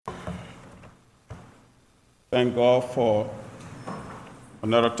Thank God for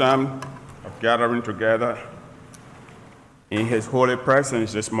another time of gathering together in His holy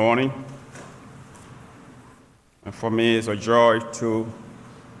presence this morning. And for me, it's a joy to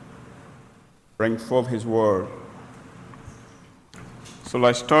bring forth His word. So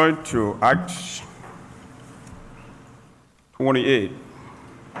let's turn to Acts 28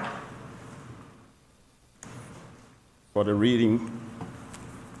 for the reading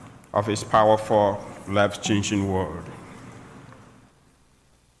of His powerful, life-changing word.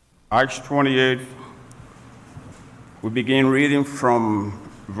 Acts 28, we begin reading from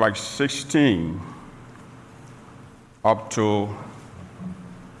verse 16 up to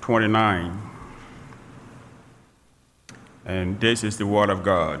 29. And this is the word of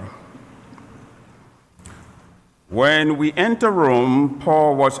God. When we entered Rome,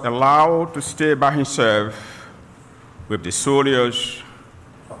 Paul was allowed to stay by himself with the soldier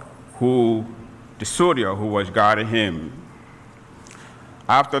who was guarding him.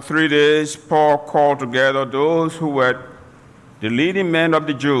 After 3 days, Paul called together those who were the leading men of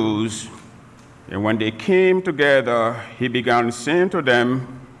the Jews, and when they came together, he began saying to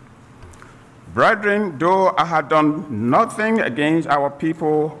them, "Brethren, though I had done nothing against our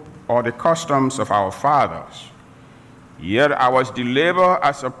people or the customs of our fathers, yet I was delivered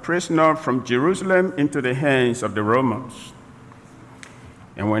as a prisoner from Jerusalem into the hands of the Romans.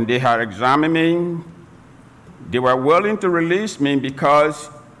 And when they had examined me, they were willing to release me because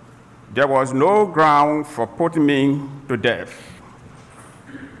there was no ground for putting me to death.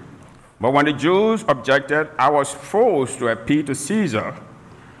 But when the Jews objected, I was forced to appeal to Caesar.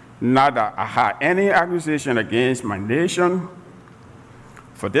 Not that I had any accusation against my nation.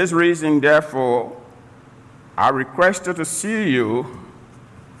 For this reason, therefore, I requested to see you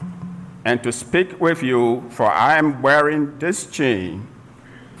and to speak with you, for I am wearing this chain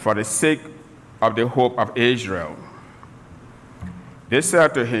for the sake of the hope of Israel." They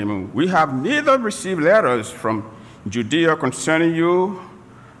said to him, "We have neither received letters from Judea concerning you,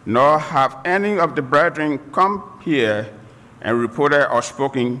 nor have any of the brethren come here and reported or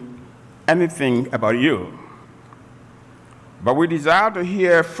spoken anything about you. But we desire to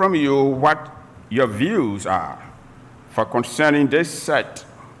hear from you what your views are. For concerning this sect,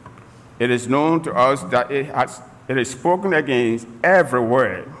 it is known to us that it is spoken against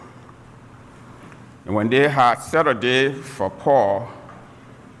everywhere." And when they had set a day for Paul,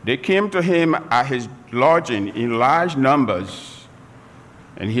 they came to him at his lodging in large numbers,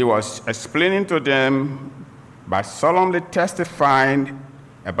 and he was explaining to them by solemnly testifying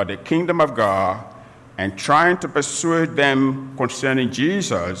about the kingdom of God and trying to persuade them concerning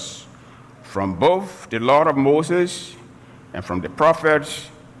Jesus from both the law of Moses and from the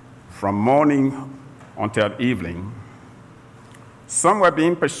prophets, from morning until evening. Some were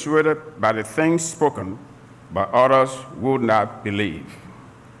being persuaded by the things spoken, but others would not believe.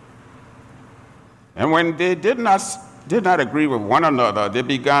 And when they did not agree with one another, they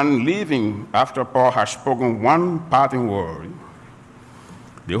began leaving after Paul had spoken one parting word.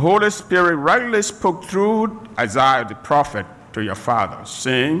 The Holy Spirit rightly spoke through Isaiah the prophet to your fathers,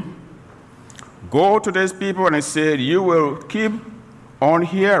 saying, "Go to these people and say, you will keep on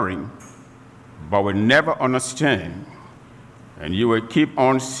hearing, but will never understand. And you will keep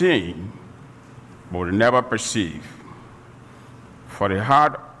on seeing, but will never perceive. For the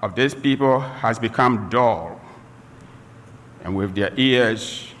heart of these people has become dull, and with their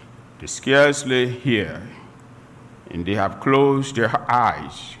ears they scarcely hear, and they have closed their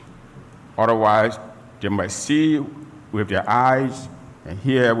eyes. Otherwise they might see with their eyes, and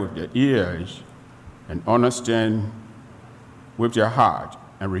hear with their ears, and understand with their heart,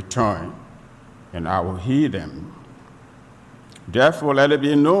 and return, and I will heal them. Therefore, let it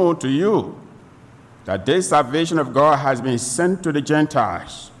be known to you that this salvation of God has been sent to the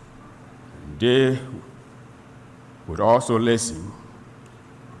Gentiles." They would also listen.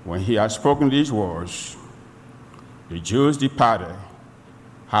 When he had spoken these words, the Jews departed,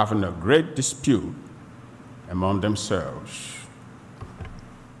 having a great dispute among themselves.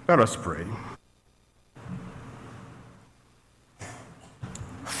 Let us pray.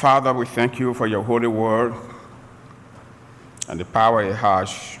 Father, we thank you for your holy word and the power it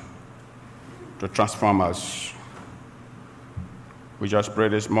has to transform us. We just pray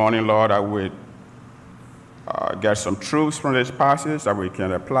this morning, Lord, that we get some truths from this passage that we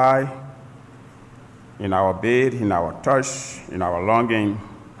can apply in our bed, in our touch, in our longing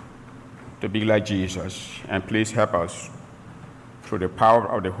to be like Jesus. And please help us through the power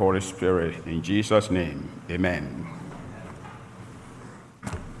of the Holy Spirit. In Jesus' name, amen.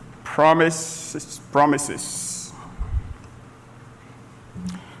 Promises.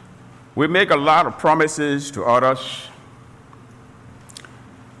 We make a lot of promises to others,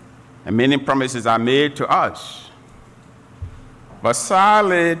 and many promises are made to us. But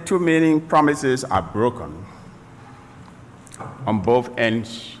sadly, too many promises are broken on both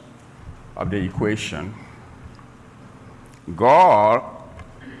ends of the equation. God,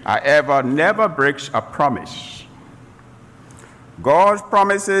 however, never breaks a promise. God's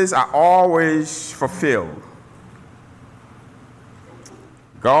promises are always fulfilled.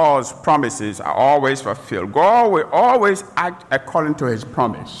 God's promises are always fulfilled. God will always act according to his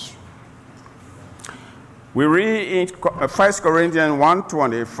promise. We read in 1 Corinthians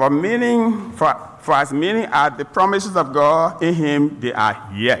 1:20, for as many as the promises of God, in him they are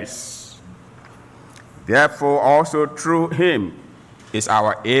yes. Therefore also through him is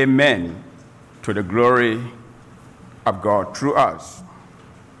our amen to the glory of God through us.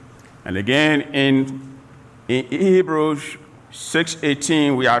 And again in Hebrews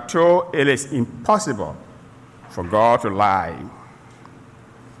 6:18, we are told it is impossible for God to lie.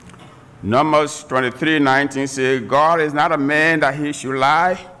 Numbers 23:19 says, God is not a man that he should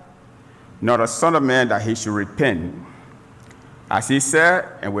lie, nor a son of man that he should repent. As he said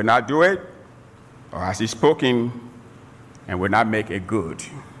and will not do it, or as he spoken and will not make it good.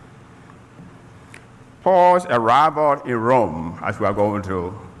 Paul's arrival in Rome, as we are going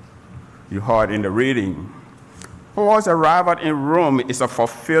to, you heard in the reading, Paul's arrival in Rome is a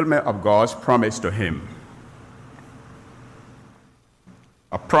fulfillment of God's promise to him.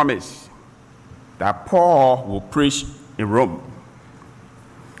 A promise that Paul will preach in Rome.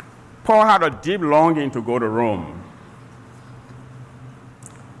 Paul had a deep longing to go to Rome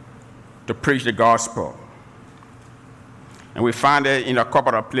to preach the gospel. And we find it in a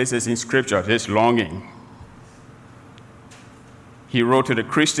couple of places in Scripture, this longing. He wrote to the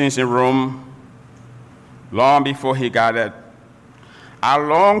Christians in Rome long before he got it. I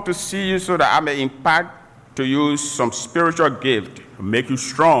long to see you so that I may impart to you some spiritual gift to make you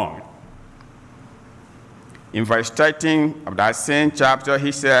strong. In verse 13 of that same chapter,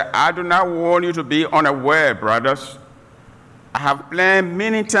 he said, I do not want you to be unaware, brothers. I have planned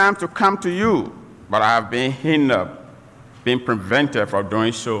many times to come to you, but I have been hindered, been prevented from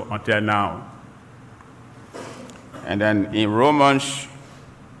doing so until now. And then in Romans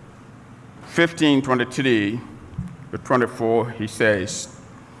 15:23 to 24, he says,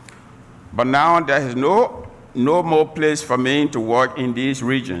 but now there is no more place for me to work in these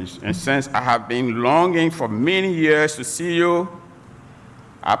regions. And since I have been longing for many years to see you,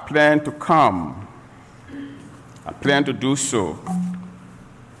 I plan to come. I plan to do so.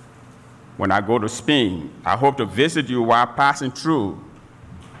 When I go to Spain, I hope to visit you while passing through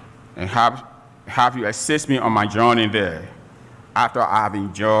and have you assist me on my journey there after I have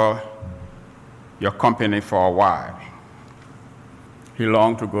enjoyed your company for a while. He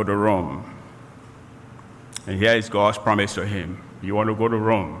longed to go to Rome. And here is God's promise to him. You want to go to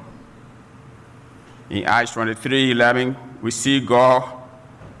Rome? In Acts 23:11, we see God's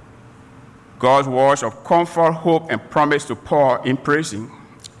words of comfort, hope, and promise to Paul in prison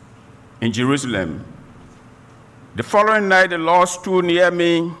in Jerusalem. The following night, the Lord stood near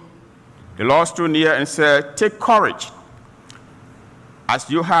and said, take courage. As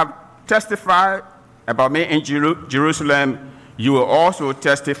you have testified about me in Jerusalem, you will also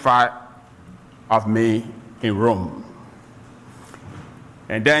testify of me in Rome.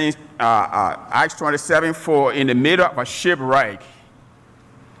 And then Acts 27:4, in the middle of a shipwreck,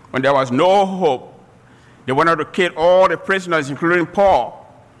 when there was no hope, they wanted to kill all the prisoners, including Paul,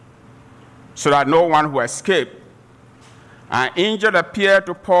 so that no one would escape. An angel appeared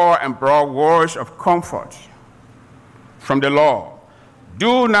to Paul and brought words of comfort from the Lord.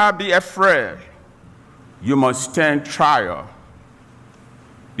 Do not be afraid. You must stand trial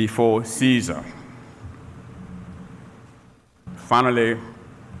before Caesar. Finally,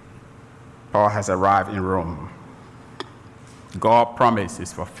 Paul has arrived in Rome. God's promise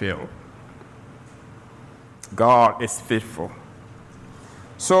is fulfilled. God is faithful.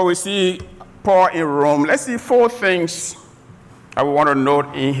 So we see Paul in Rome. Let's see 4 things I want to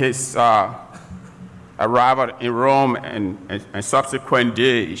note in his arrival in Rome and subsequent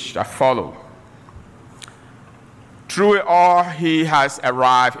days that follow. Through it all, he has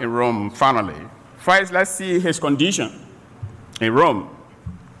arrived in Rome finally. First, let's see his condition in Rome.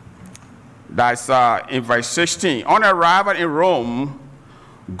 That's in verse 16. On arrival in Rome,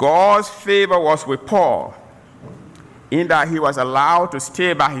 God's favor was with Paul, in that he was allowed to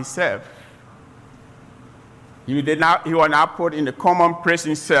stay by himself. He was not put in the common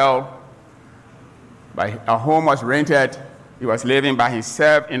prison cell, but a home was rented. He was living by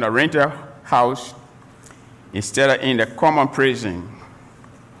himself in a rented house instead of in the common prison.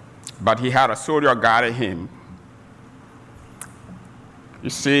 but he had a soldier guarding him. You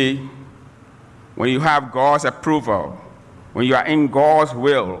see, when you have God's approval, when you are in God's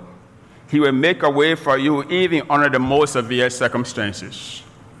will, he will make a way for you even under the most severe circumstances.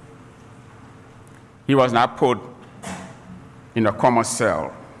 He was not put in a common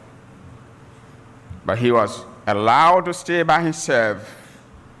cell, but he was allowed to stay by himself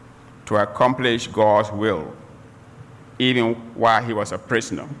to accomplish God's will, even while he was a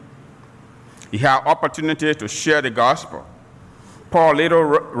prisoner. He had opportunity to share the gospel. Paul later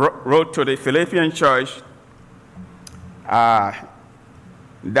wrote to the Philippian church that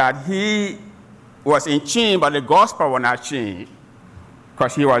he was in chains, but the gospel was not chained,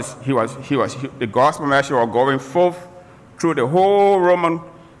 because the gospel message was going forth through the whole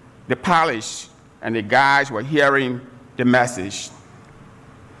the palace, and the guys were hearing the message.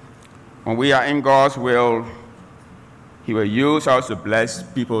 When we are in God's will, he will use us to bless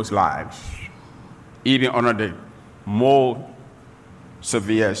people's lives, even under the more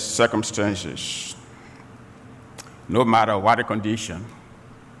severe circumstances, no matter what the condition.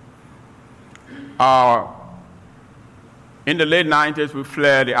 In the late 90s, we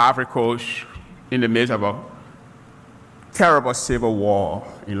fled the Ivory Coast in the midst of a terrible civil war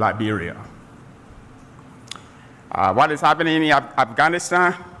in Liberia. What is happening in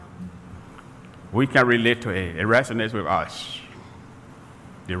Afghanistan, we can relate to it. It resonates with us.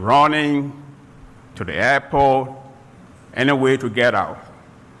 The running to the airport, any way to get out.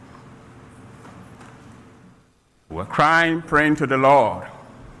 We were crying, praying to the Lord.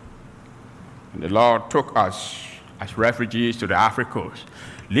 And the Lord took us as refugees to the Ivory Coast,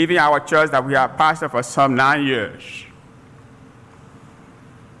 leaving our church that we have pastored for some 9 years.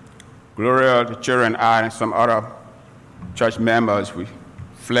 Gloria, the children, I, and some other church members, we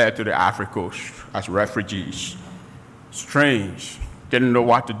fled to the Ivory Coast as refugees. Strange, didn't know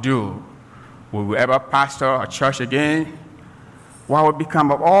what to do. Will we ever pastor a church again? What would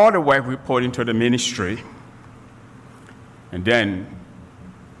become of all the work we put into the ministry? And then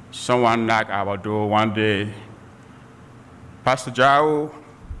someone knocked our door one day. Pastor Jao,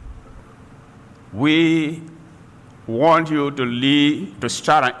 we want you to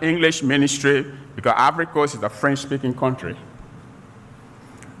start an English ministry, because Ivory Coast is a French-speaking country.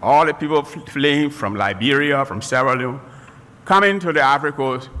 All the people fleeing from Liberia, from Sierra Leone, coming to the Ivory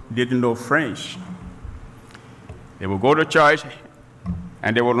Coast, didn't know French. They would go to church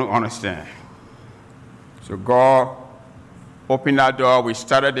and they wouldn't understand. So God opened that door. We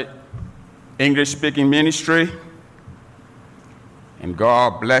started the English-speaking ministry, and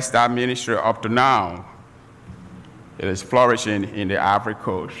God blessed that ministry up to now. It is flourishing in the Ivory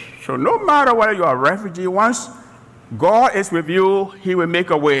Coast. So no matter whether you are a refugee, once God is with you, he will make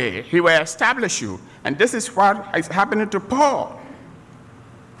a way. He will establish you. And this is what is happening to Paul.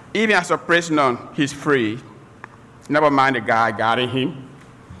 Even as a prisoner, he's free. Never mind the guy guarding him,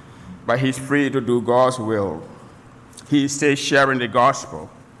 but he's free to do God's will. He stays sharing the gospel,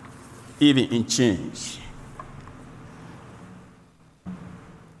 even in chains.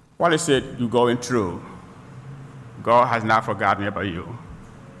 What is it you're going through? God has not forgotten about you.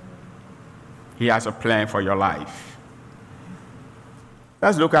 He has a plan for your life.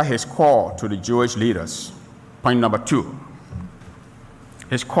 Let's look at his call to the Jewish leaders. Point number 2.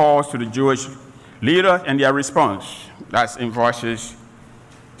 His calls to the Jewish leaders and their response. That's in verses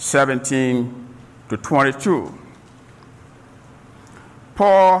 17 to 22.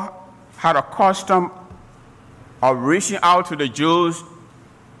 Paul had a custom of reaching out to the Jews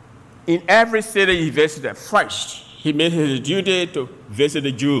in every city he visited. First, he made his duty to visit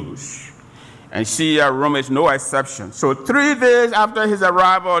the Jews. And Rome is no exception. So 3 days after his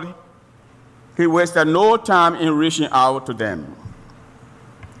arrival, he wasted no time in reaching out to them.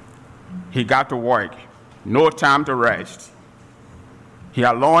 He got to work, no time to rest. He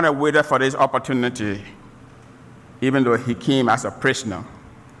had long waited for this opportunity, even though he came as a prisoner.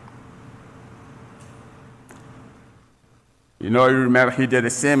 You remember he did the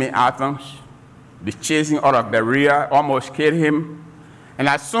same in Athens. The chasing out of Berea almost killed him. And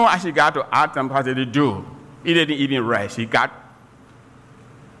as soon as he got to Athens, what did he do? He didn't even rest. He got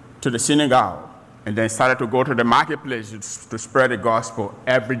to the synagogue and then started to go to the marketplace to spread the gospel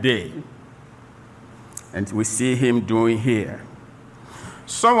every day. And we see him doing here.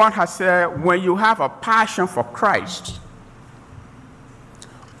 Someone has said, when you have a passion for Christ,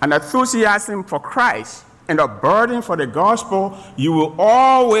 an enthusiasm for Christ, and a burden for the gospel, you will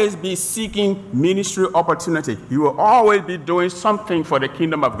always be seeking ministry opportunity. You will always be doing something for the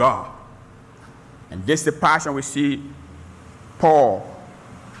kingdom of God. And this is the passion we see Paul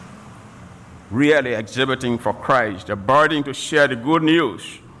really exhibiting for Christ, the burden to share the good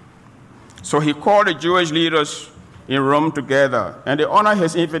news So he called the Jewish leaders in Rome together, and they honored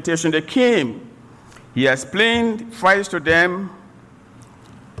his invitation. They came. He explained first to them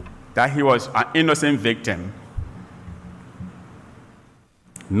that he was an innocent victim.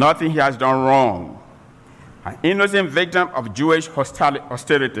 Nothing he has done wrong. An innocent victim of Jewish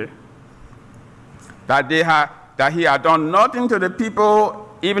hostility. That he had done nothing to the people,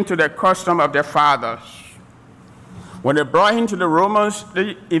 even to the custom of their fathers. When they brought him to the Romans,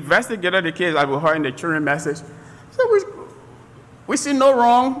 they investigated the case, as we heard in the children's message. So we see no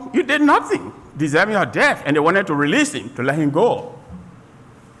wrong. You did nothing, deserving your death. And they wanted to release him, to let him go.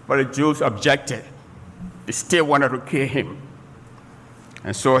 But the Jews objected. They still wanted to kill him.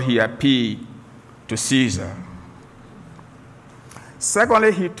 And so he appealed to Caesar.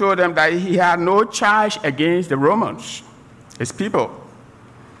 Secondly, he told them that he had no charge against the Romans, his people.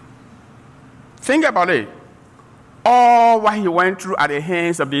 Think about it. All what he went through at the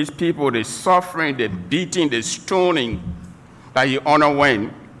hands of these people, the suffering, the beating, the stoning that he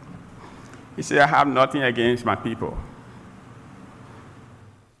underwent. He said, I have nothing against my people.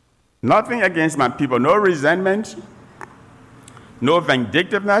 Nothing against my people. No resentment, no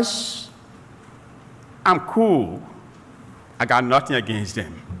vindictiveness. I'm cool. I got nothing against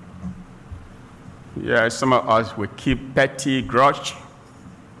them. Yeah, some of us will keep petty grudge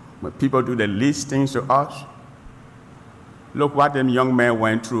when people do the least things to us. Look what them young men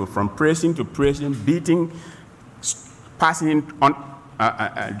went through, from prison to prison, beating, passing on,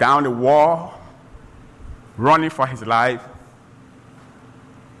 down the wall, running for his life.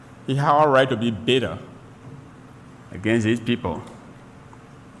 He had all right to be bitter against these people.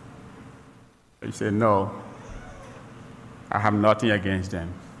 He said, no, I have nothing against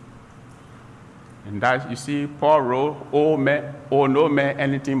them. And that, you see, Paul wrote, owe no man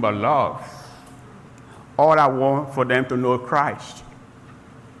anything but love. All I want for them to know Christ.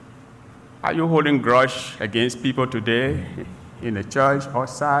 Are you holding grudge against people today in the church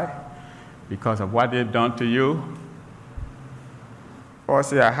outside because of what they've done to you? Paul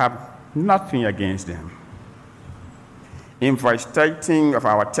said, I have nothing against them. In verse 13 of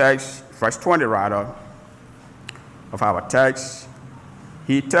our text, verse 20 rather, of our text,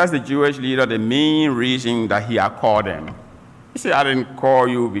 he tells the Jewish leader the main reason that he had called them. He said, I didn't call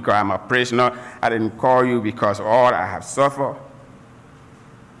you because I'm a prisoner. I didn't call you because of all I have suffered.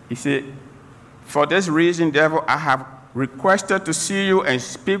 He said, for this reason, therefore, I have requested to see you and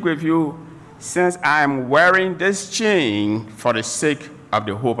speak with you, since I am wearing this chain for the sake of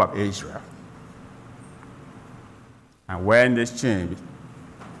the hope of Israel. I'm wearing this chain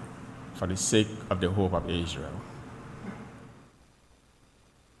for the sake of the hope of Israel.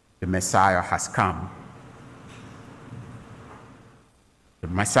 The Messiah has come. The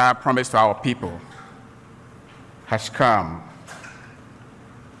Messiah promised to our people has come,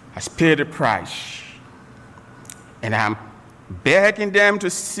 has paid the price. And I'm begging them to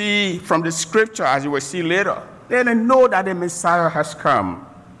see from the scripture, as you will see later, they know that the Messiah has come.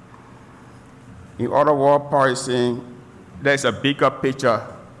 In other words, Paul is saying, there's a bigger picture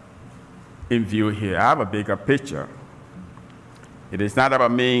in view here. I have a bigger picture. It is not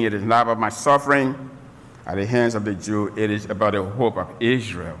about me. It is not about my suffering at the hands of the Jew. It is about the hope of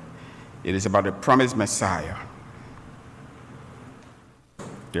Israel. It is about the promised Messiah.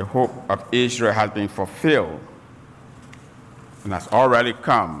 The hope of Israel has been fulfilled and has already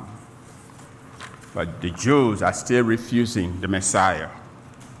come. But the Jews are still refusing the Messiah.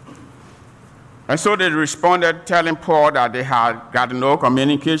 And so they responded, telling Paul that they had gotten no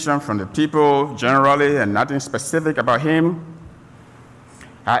communication from the people generally and nothing specific about him.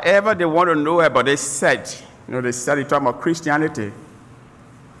 However, they want to know about this sect. They said it talking about Christianity.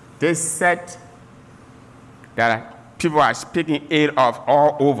 This sect that people are speaking ill of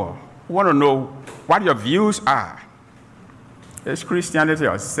all over. We want to know what your views are. Is Christianity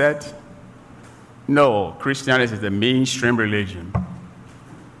a sect? No, Christianity is the mainstream religion.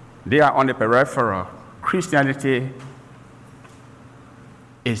 They are on the peripheral. Christianity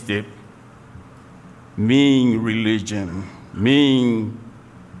is the main religion, main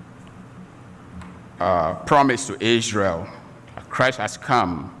promise to Israel. Christ has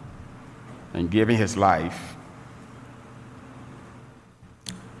come and given his life.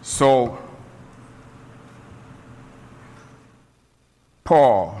 So,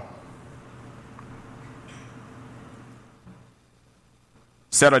 Paul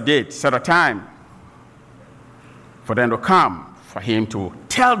set a date, set a time for them to come, for him to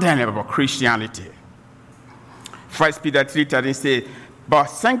tell them about Christianity. 1 Peter 3:13 says, but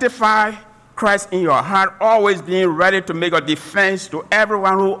sanctify Christ in your heart, always being ready to make a defense to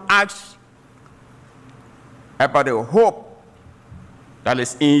everyone who asks about the hope that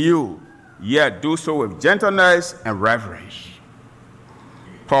is in you yet do so with gentleness and reverence.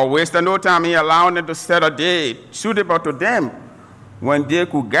 Paul wasted no time in allowing them to set a day suitable to them when they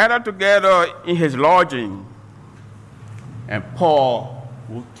could gather together in his lodging. And Paul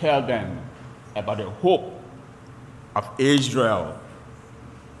will tell them about the hope of Israel,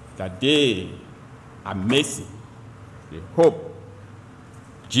 that they are missing the hope,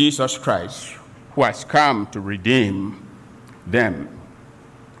 Jesus Christ, who has come to redeem them.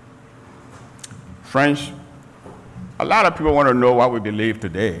 Friends, a lot of people want to know what we believe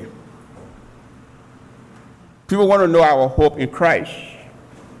today. People want to know our hope in Christ.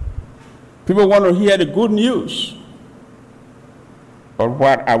 People want to hear the good news. But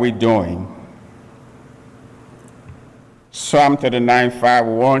what are we doing? Psalm 39:5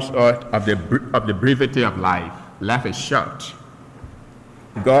 warns us of the brevity of life. Life is short.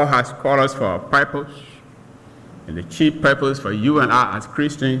 God has called us for a purpose, and the chief purpose for you and I as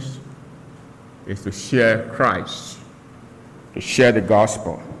Christians is to share Christ, to share the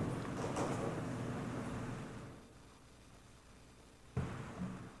gospel.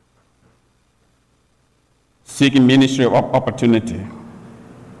 Seeking ministry of opportunity.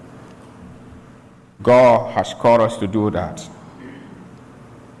 God has called us to do that,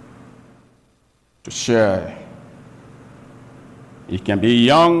 to share. You can be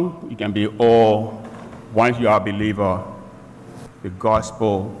young, you can be old. Once you are a believer, the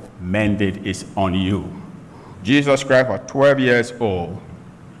gospel mandate is on you. Jesus Christ was 12 years old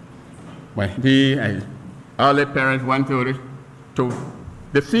when he and his early parents went to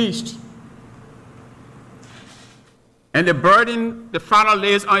the feast. And the burden the Father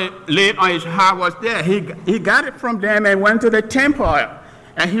laid on his heart was there. He got it from them and went to the temple.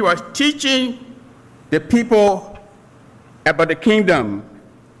 And he was teaching the people about the kingdom,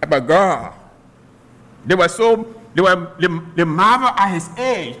 about God. They marveled at his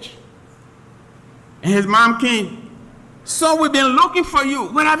age. And his mom came, "So we've been looking for you.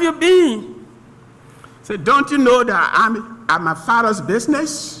 Where have you been?" He said, "Don't you know that I'm at my Father's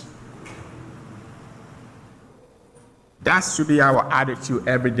business?" That should be our attitude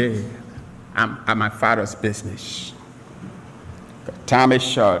every day. I'm at my Father's business. Time is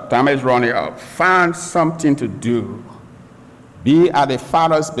short. Time is running out. Find something to do. Be at the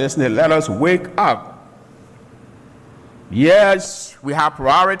Father's business. Let us wake up. Yes, we have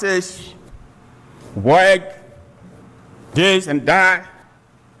priorities. Work, this and that.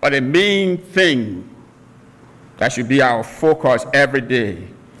 But the main thing that should be our focus every day.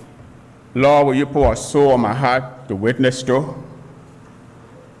 Lord, will you pour a soul on my heart to witness to?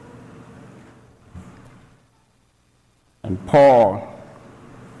 And Paul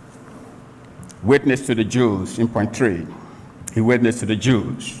witnessed to the Jews in point 3. He witnessed to the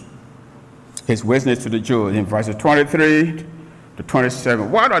Jews. His witness to the Jews in verses 23 to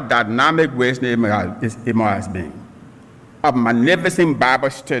 27. What a dynamic witness it must have been. A magnificent Bible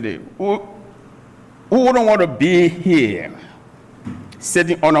study. Who don't want to be here,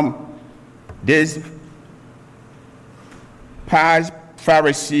 sitting on this pious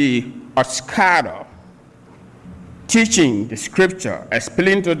Pharisee or scholar, teaching the scripture,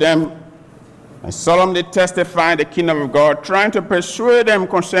 explaining to them and solemnly testifying the kingdom of God, trying to persuade them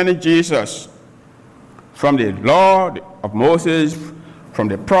concerning Jesus from the law of Moses, from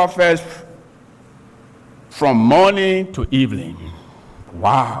the prophets, from morning to evening.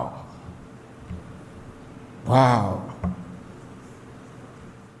 Wow. Wow.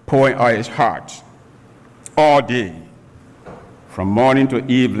 Pouring out his heart all day, from morning to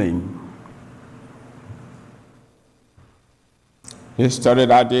evening. He studied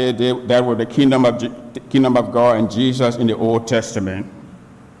that day that was the kingdom of God and Jesus in the Old Testament.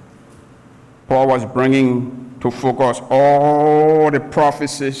 Paul was bringing to focus all the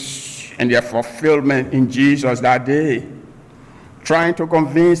prophecies and their fulfillment in Jesus that day, trying to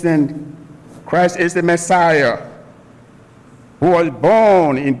convince them Christ is the Messiah, who was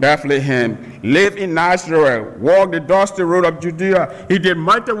born in Bethlehem, lived in Nazareth, walked the dusty road of Judea. He did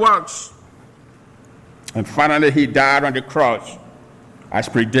mighty works. And finally, he died on the cross, as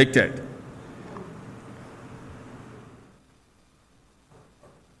predicted.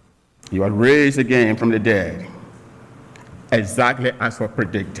 He was raised again from the dead, exactly as was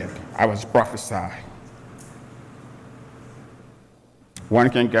predicted. I was prophesied. One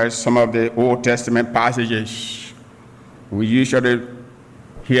can get some of the Old Testament passages. We usually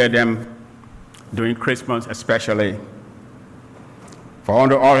hear them during Christmas, especially. For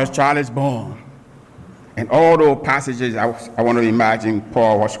unto us a child is born. And all those passages, I want to imagine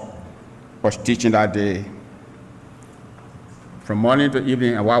Paul was teaching that day. From morning to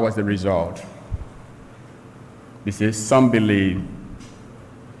evening, and what was the result? He says, some believe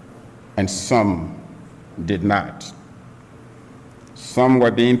and some did not. Some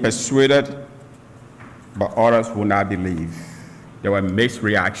were being persuaded, but others would not believe. There were mixed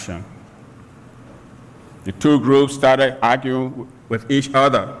reaction. The two groups started arguing with each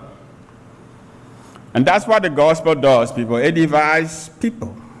other. And that's what the gospel does, people. It divides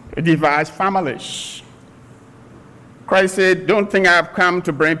people. It divides families. Christ said, don't think I've come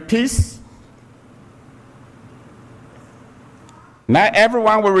to bring peace. Not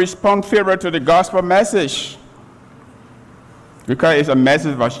everyone will respond favorably to the gospel message because it's a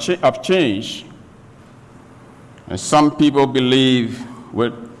message of change. And some people will believe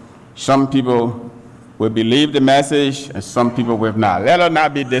the message, and some people will not. Let us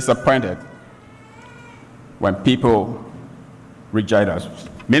not be disappointed when people reject us.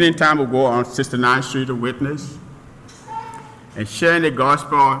 Many times we go on 69th Street to witness and sharing the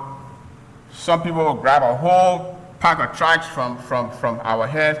gospel. Some people will grab a whole pack of tracts from our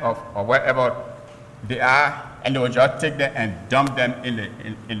heads or wherever they are, and they will just take them and dump them in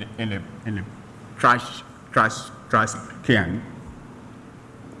the trash can.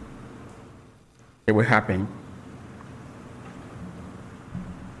 It will happen.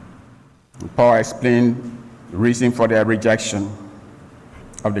 Paul explained the reason for their rejection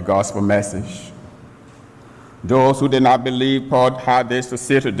of the gospel message. Those who did not believe, Paul had this to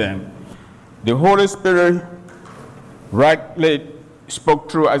say to them. The Holy Spirit rightly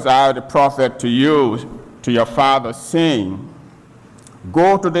spoke through Isaiah the prophet to you, to your father, saying,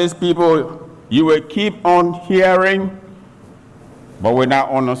 go to these people, you will keep on hearing, but will not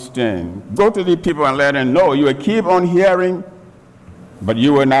understand. Go to the people and let them know. You will keep on hearing, but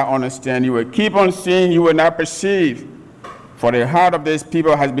you will not understand. You will keep on seeing, you will not perceive. For the heart of these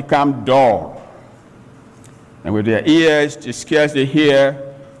people has become dull. And with their ears, they scarcely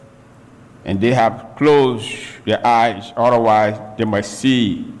hear, and they have closed their eyes. Otherwise, they must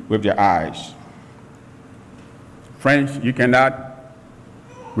see with their eyes. Friends, you cannot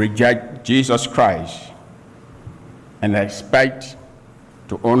reject Jesus Christ and expect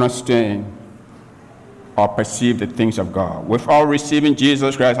to understand or perceive the things of God. Without receiving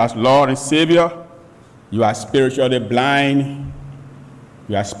Jesus Christ as Lord and Savior, you are spiritually blind,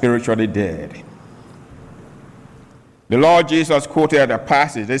 you are spiritually dead. The Lord Jesus quoted a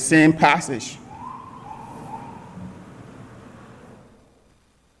passage, the same passage.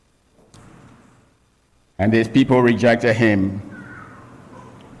 And these people rejected him,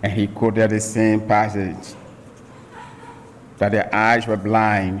 and he quoted the same passage, that their eyes were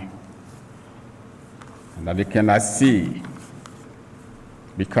blind and that they cannot see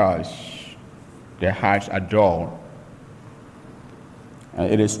because their hearts are dull.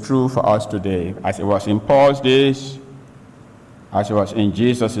 And it is true for us today, as it was in Paul's days, as it was in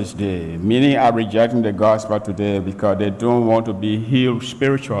Jesus' day. Many are rejecting the gospel today because they don't want to be healed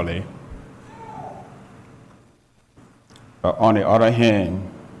spiritually. But on the other hand,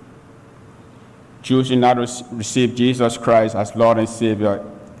 choosing not to receive Jesus Christ as Lord and Savior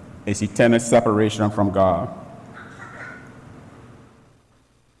is eternal separation from God.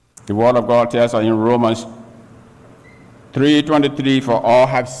 The Word of God tells us in Romans 3:23, for all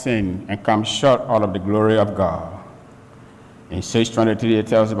have sinned and come short out of the glory of God. In 6:23 it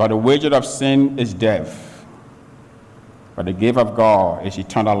tells us, but the wages of sin is death, but the gift of God is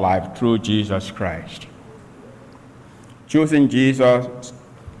eternal life through Jesus Christ. Choosing Jesus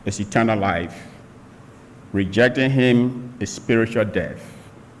is eternal life. Rejecting him is spiritual death.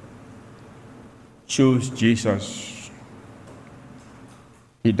 Choose Jesus.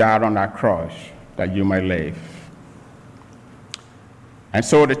 He died on that cross that you might live. And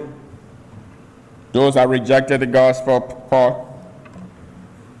so those that rejected the gospel, Paul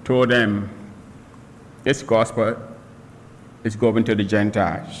told them, this gospel is going to the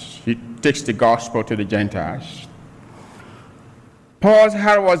Gentiles. He takes the gospel to the Gentiles. Paul's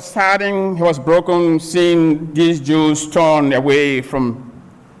heart was saddened, he was broken, seeing these Jews turn away from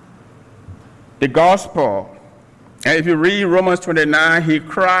the gospel. And if you read Romans 29, he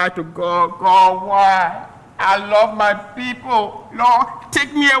cried to God, God, why? I love my people. Lord,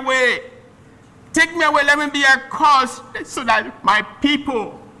 take me away. Take me away, let me be a cause so that my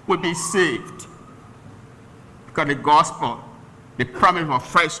people will be saved. Because the gospel, the promise was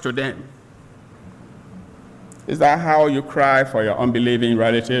fresh to them. Is that how you cry for your unbelieving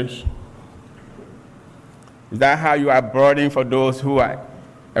relatives? Is that how you are burdened for those who are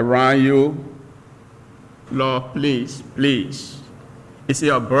around you? Lord, please, please. Is it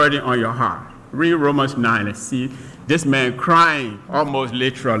a burden on your heart? Read Romans 9 and see this man crying almost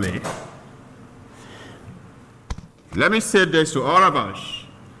literally. Let me say this to all of us.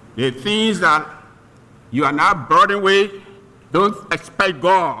 The things that you are not burdened with, don't expect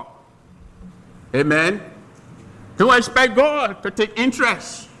God Amen? Don't expect God to take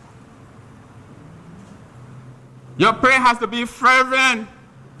interest. Your prayer has to be fervent,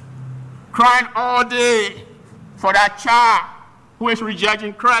 crying all day for that child who is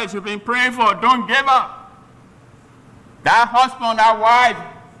rejecting Christ, you've been praying for. Don't give up. That husband, that wife,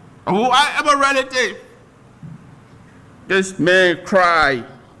 whoever relative, this man cry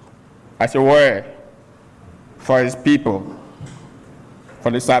as a word for his people,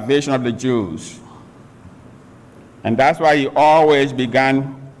 for the salvation of the Jews. And that's why he always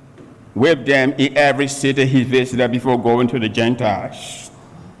began with them in every city he visited before going to the Gentiles.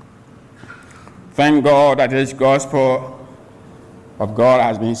 Thank God that this gospel of God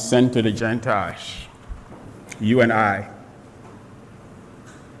has been sent to the Gentiles, you and I.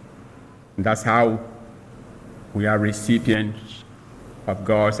 And that's how we are recipients of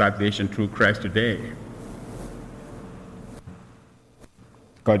God's salvation through Christ today.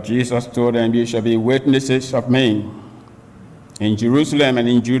 God, Jesus told them, you shall be witnesses of me in Jerusalem and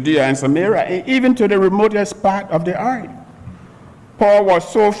in Judea and Samaria, and even to the remotest part of the earth. Paul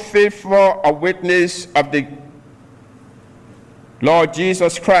was so faithful a witness of the Lord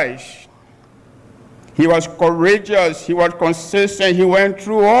Jesus Christ. He was courageous, he was consistent, he went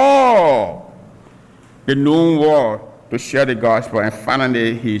through all the known world to share the gospel, and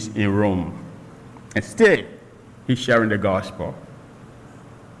finally he's in Rome. And still, he's sharing the gospel.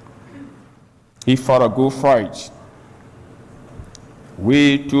 He fought a good fight.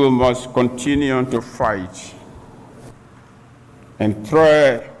 We too must continue to fight and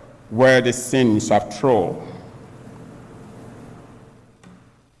tread where the sins have trod.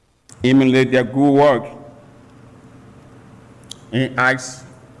 Emulate their good work in Acts,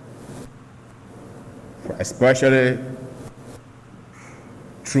 especially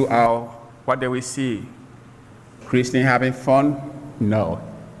throughout what they will see. Christians having fun? No.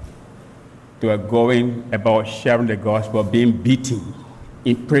 They are going about sharing the gospel, being beaten,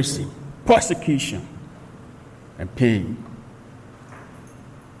 in prison, persecution, and pain.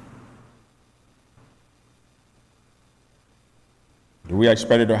 Do we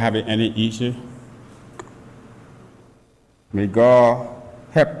expect it to have it any easier? May God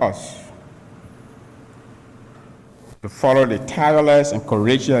help us to follow the tireless and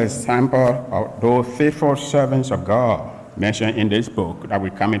courageous example of those faithful servants of God mentioned in this book that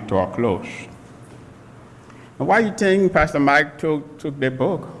we're coming to a close. And why do you think Pastor Mike took the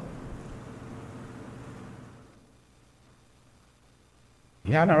book?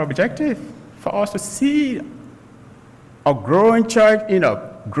 He had an objective for us to see a growing church in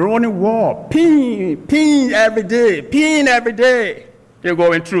a growing war. Pain every day. They're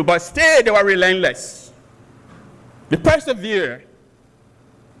going through, but still they were relentless. They persevered.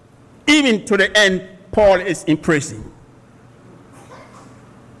 Even to the end, Paul is in prison.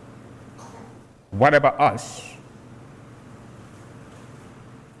 What about us?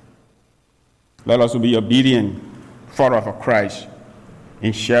 Let us be obedient followers of Christ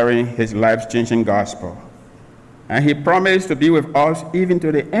in sharing his life-changing gospel. And he promised to be with us even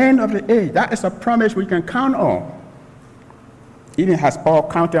to the end of the age. That is a promise we can count on. Even as Paul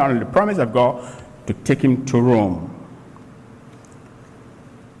counted on the promise of God to take him to Rome.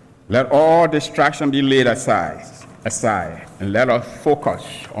 Let all distraction be laid aside, and let us focus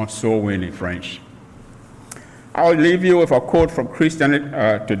on soul winning, friends. I'll leave you with a quote from Christianity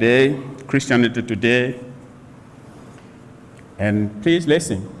Today. And please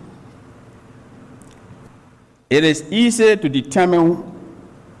listen. It is easy to determine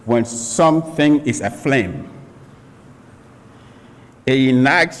when something is aflame. It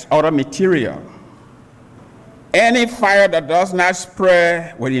ignites other material. Any fire that does not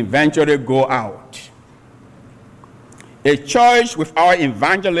spread will eventually go out. A church without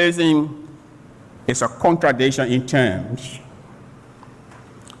evangelism is a contradiction in terms.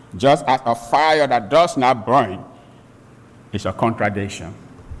 Just as a fire that does not burn is a contradiction.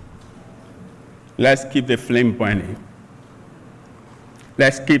 Let's keep the flame burning.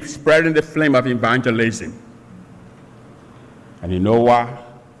 Let's keep spreading the flame of evangelism. And you know what?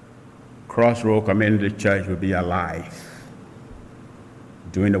 Crossroad Community Church will be alive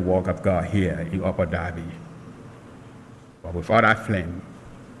doing the work of God here in Upper Darby. But without that flame,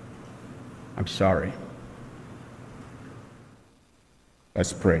 I'm sorry.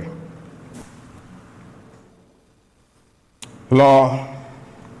 Let's pray. Lord,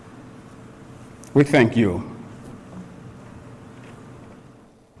 we thank you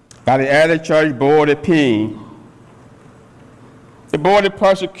that the early church bore the pain, they bore the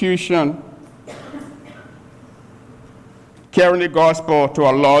persecution, carrying the gospel to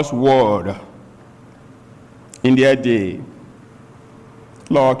a lost world in their day.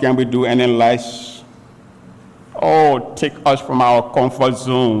 Lord, can we do any less? Oh, take us from our comfort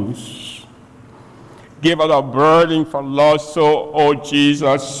zones. Give us a burden for lost soul, oh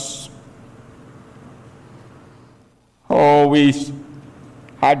Jesus. Oh, we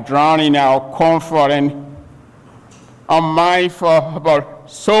are drowning in our comfort and are mindful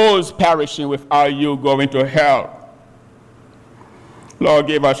about souls perishing without you going to hell. Lord,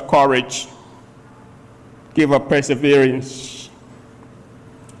 give us courage. Give us perseverance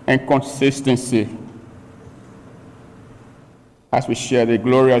and consistency as we share the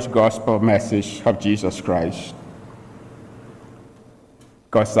glorious gospel message of Jesus Christ.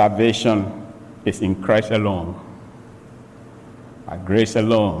 Because salvation is in Christ alone, by grace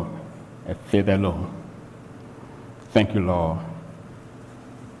alone, and faith alone. Thank you, Lord.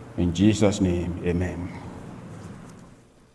 In Jesus' name, amen.